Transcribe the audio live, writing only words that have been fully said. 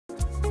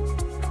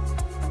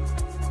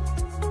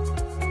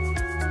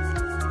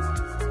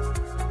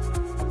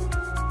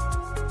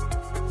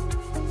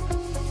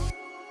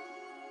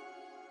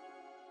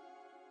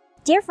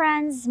Dear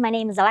friends, my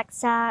name is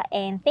Alexa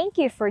and thank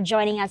you for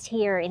joining us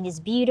here in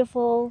this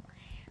beautiful,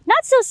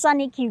 not so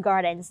sunny Kew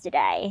Gardens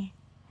today.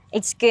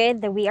 It's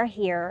good that we are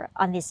here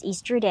on this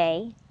Easter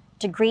day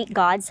to greet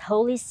God's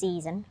holy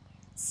season,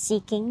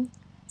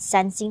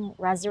 sensing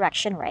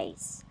resurrection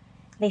rays.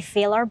 They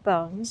fill our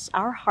bones,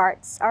 our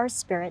hearts, our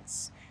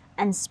spirits,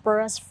 and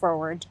spur us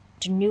forward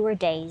to newer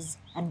days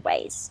and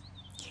ways.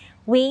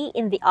 We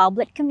in the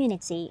Oblate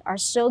community are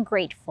so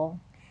grateful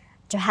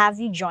to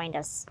have you join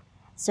us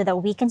so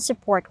that we can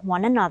support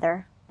one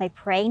another by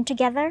praying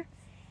together,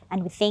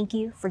 and we thank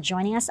you for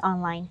joining us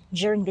online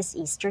during this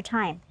Easter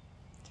time.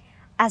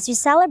 As we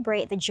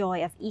celebrate the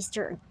joy of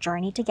Easter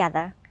journey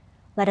together,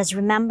 let us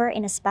remember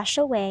in a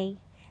special way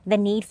the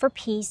need for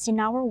peace in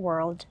our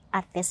world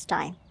at this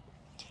time.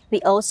 We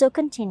also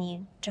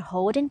continue to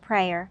hold in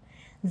prayer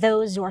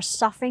those who are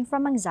suffering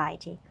from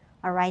anxiety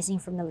arising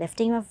from the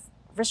lifting of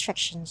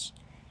restrictions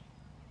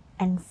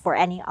and for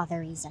any other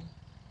reason.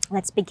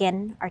 Let's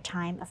begin our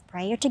time of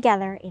prayer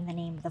together in the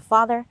name of the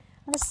Father,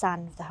 and the Son,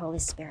 and of the Holy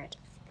Spirit.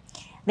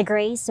 The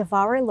grace of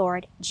our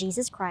Lord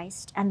Jesus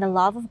Christ, and the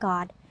love of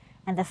God,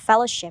 and the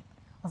fellowship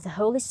of the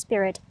Holy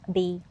Spirit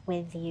be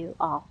with you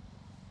all.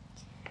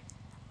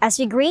 As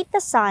we greet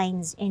the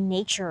signs in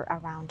nature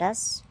around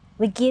us,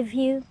 we give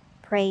you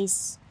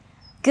praise,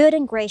 good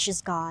and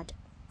gracious God,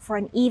 for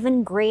an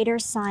even greater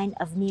sign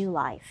of new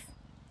life,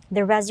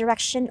 the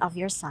resurrection of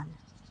your Son.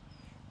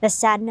 The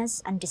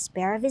sadness and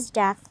despair of his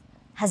death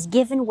has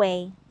given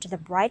way to the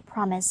bright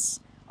promise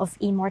of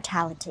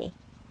immortality.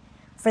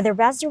 For the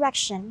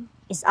resurrection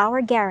is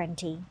our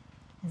guarantee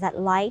that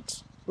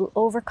light will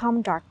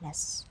overcome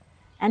darkness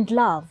and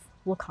love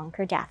will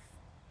conquer death.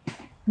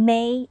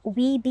 May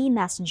we be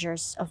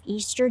messengers of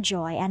Easter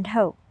joy and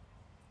hope.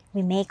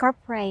 We make our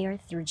prayer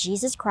through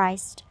Jesus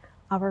Christ,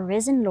 our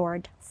risen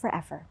Lord,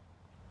 forever.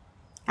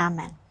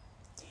 Amen.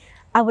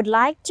 I would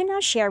like to now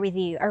share with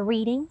you a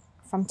reading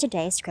from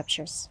today's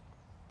scriptures.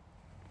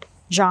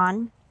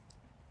 John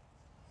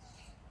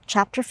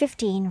chapter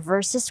 15,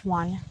 verses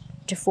 1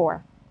 to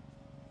 4.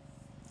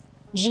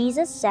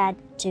 Jesus said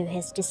to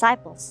his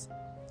disciples,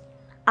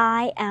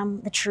 "I am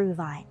the true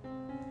vine,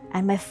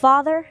 and my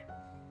Father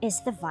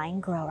is the vine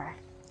grower.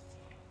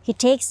 He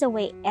takes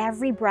away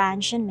every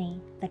branch in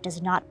me that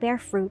does not bear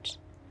fruit,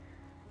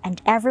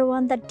 and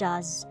everyone that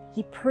does,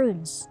 he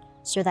prunes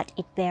so that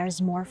it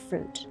bears more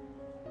fruit.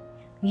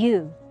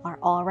 You are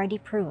already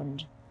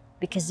pruned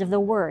because of the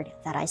word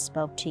that I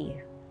spoke to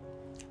you.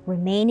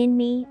 Remain in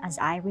me as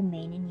I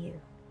remain in you.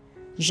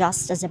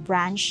 Just as a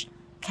branch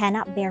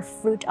cannot bear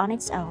fruit on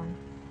its own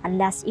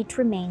unless it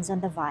remains on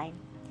the vine,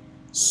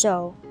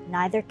 so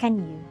neither can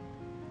you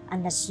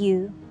unless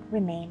you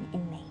remain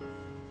in me."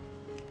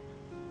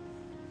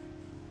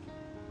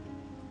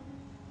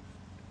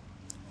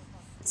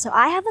 So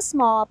I have a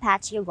small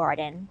patio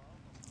garden,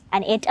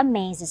 and it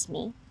amazes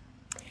me.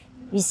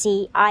 You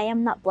see, I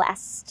am not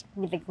blessed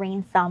with a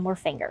green thumb or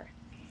finger.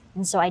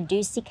 And so I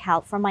do seek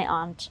help from my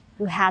aunt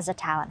who has a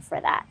talent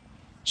for that.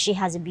 She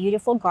has a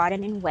beautiful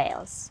garden in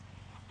Wales,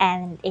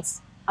 and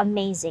it's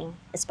amazing,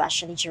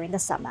 especially during the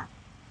summer.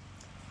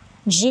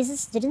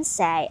 Jesus didn't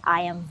say,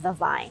 "I am the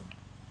vine,"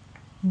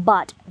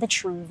 but the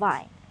true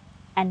vine,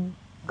 and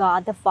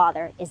God the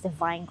Father is the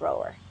vine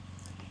grower.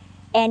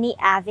 Any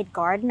avid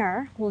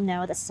gardener will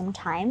know that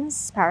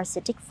sometimes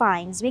parasitic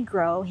vines may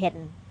grow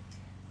hidden.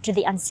 To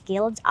the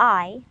unskilled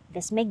eye,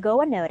 this may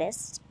go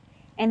unnoticed,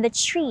 and the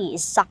tree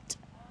is sucked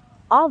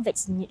of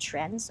its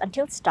nutrients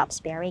until it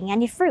stops bearing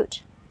any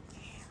fruit.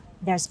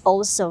 There's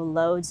also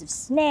loads of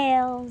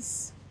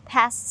snails,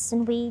 pests,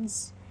 and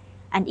weeds,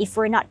 and if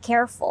we're not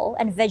careful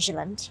and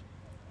vigilant,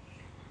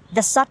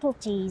 the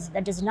subtleties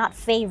that does not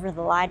favor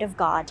the light of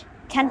God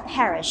can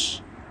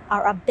perish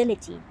our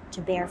ability to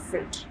bear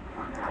fruit.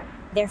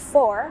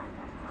 Therefore,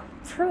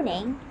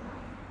 pruning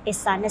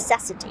is a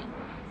necessity.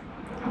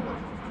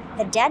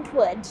 The dead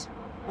wood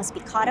must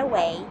be cut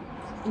away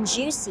in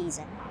due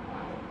season,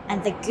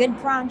 and the good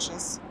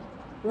branches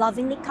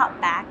lovingly cut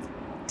back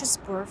to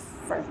spur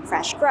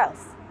fresh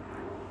growth.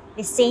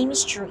 The same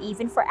is true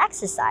even for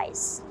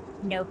exercise.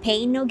 No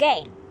pain, no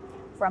gain.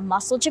 For a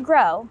muscle to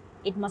grow,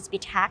 it must be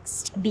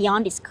taxed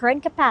beyond its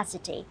current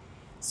capacity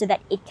so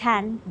that it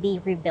can be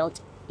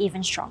rebuilt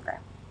even stronger.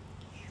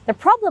 The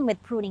problem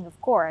with pruning, of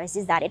course,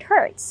 is that it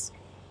hurts.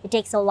 It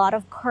takes a lot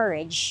of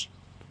courage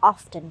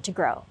often to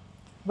grow.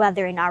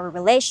 Whether in our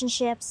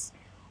relationships,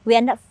 we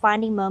end up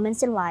finding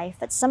moments in life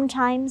that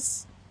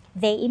sometimes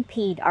they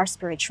impede our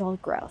spiritual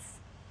growth.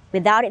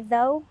 Without it,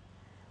 though,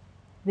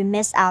 we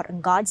miss out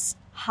on God's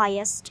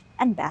highest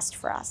and best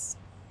for us.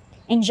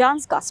 In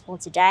John's Gospel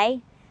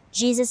today,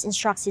 Jesus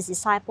instructs his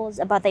disciples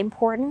about the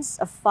importance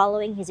of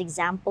following his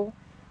example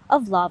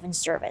of love and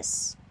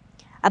service,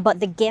 about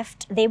the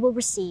gift they will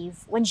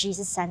receive when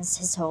Jesus sends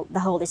the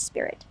Holy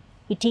Spirit.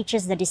 He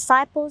teaches the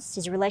disciples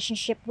his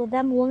relationship with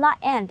them will not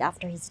end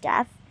after his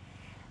death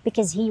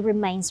because he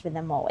remains with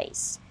them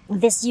always.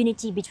 This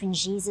unity between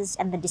Jesus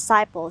and the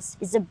disciples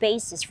is the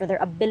basis for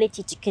their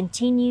ability to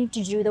continue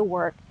to do the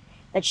work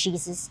that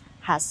Jesus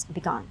has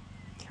begun.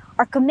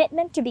 Our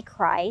commitment to be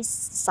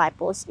Christ's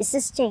disciples is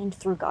sustained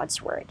through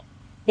God's Word.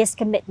 This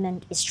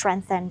commitment is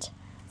strengthened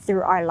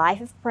through our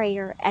life of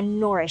prayer and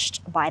nourished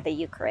by the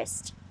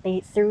Eucharist.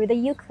 Through the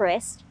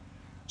Eucharist,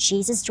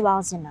 Jesus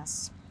dwells in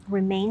us,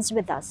 remains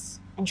with us,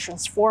 and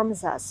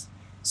transforms us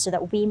so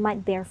that we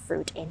might bear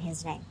fruit in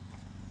His name.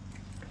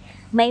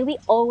 May we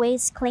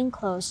always cling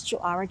close to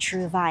our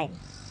true vine.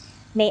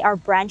 May our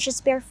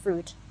branches bear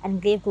fruit and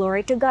give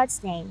glory to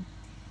God's name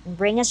and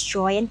bring us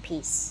joy and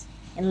peace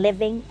in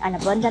living an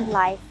abundant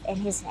life in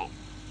His name.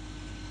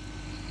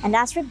 And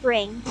as we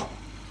bring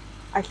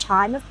our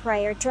time of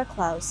prayer to a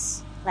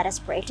close, let us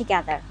pray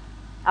together.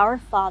 Our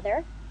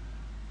Father,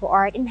 who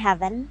art in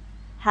heaven,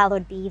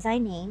 hallowed be thy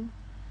name.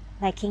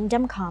 Thy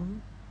kingdom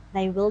come,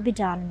 thy will be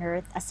done on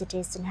earth as it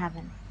is in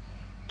heaven.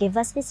 Give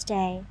us this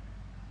day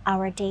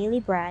our daily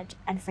bread,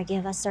 and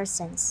forgive us our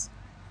sins,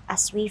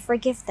 as we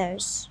forgive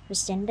those who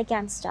sinned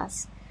against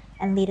us.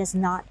 And lead us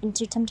not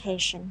into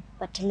temptation,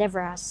 but deliver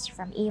us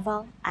from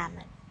evil.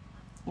 Amen.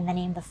 In the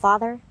name of the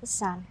Father, the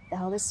Son, the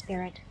Holy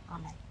Spirit.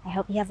 Amen. I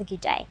hope you have a good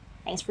day.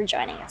 Thanks for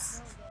joining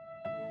us.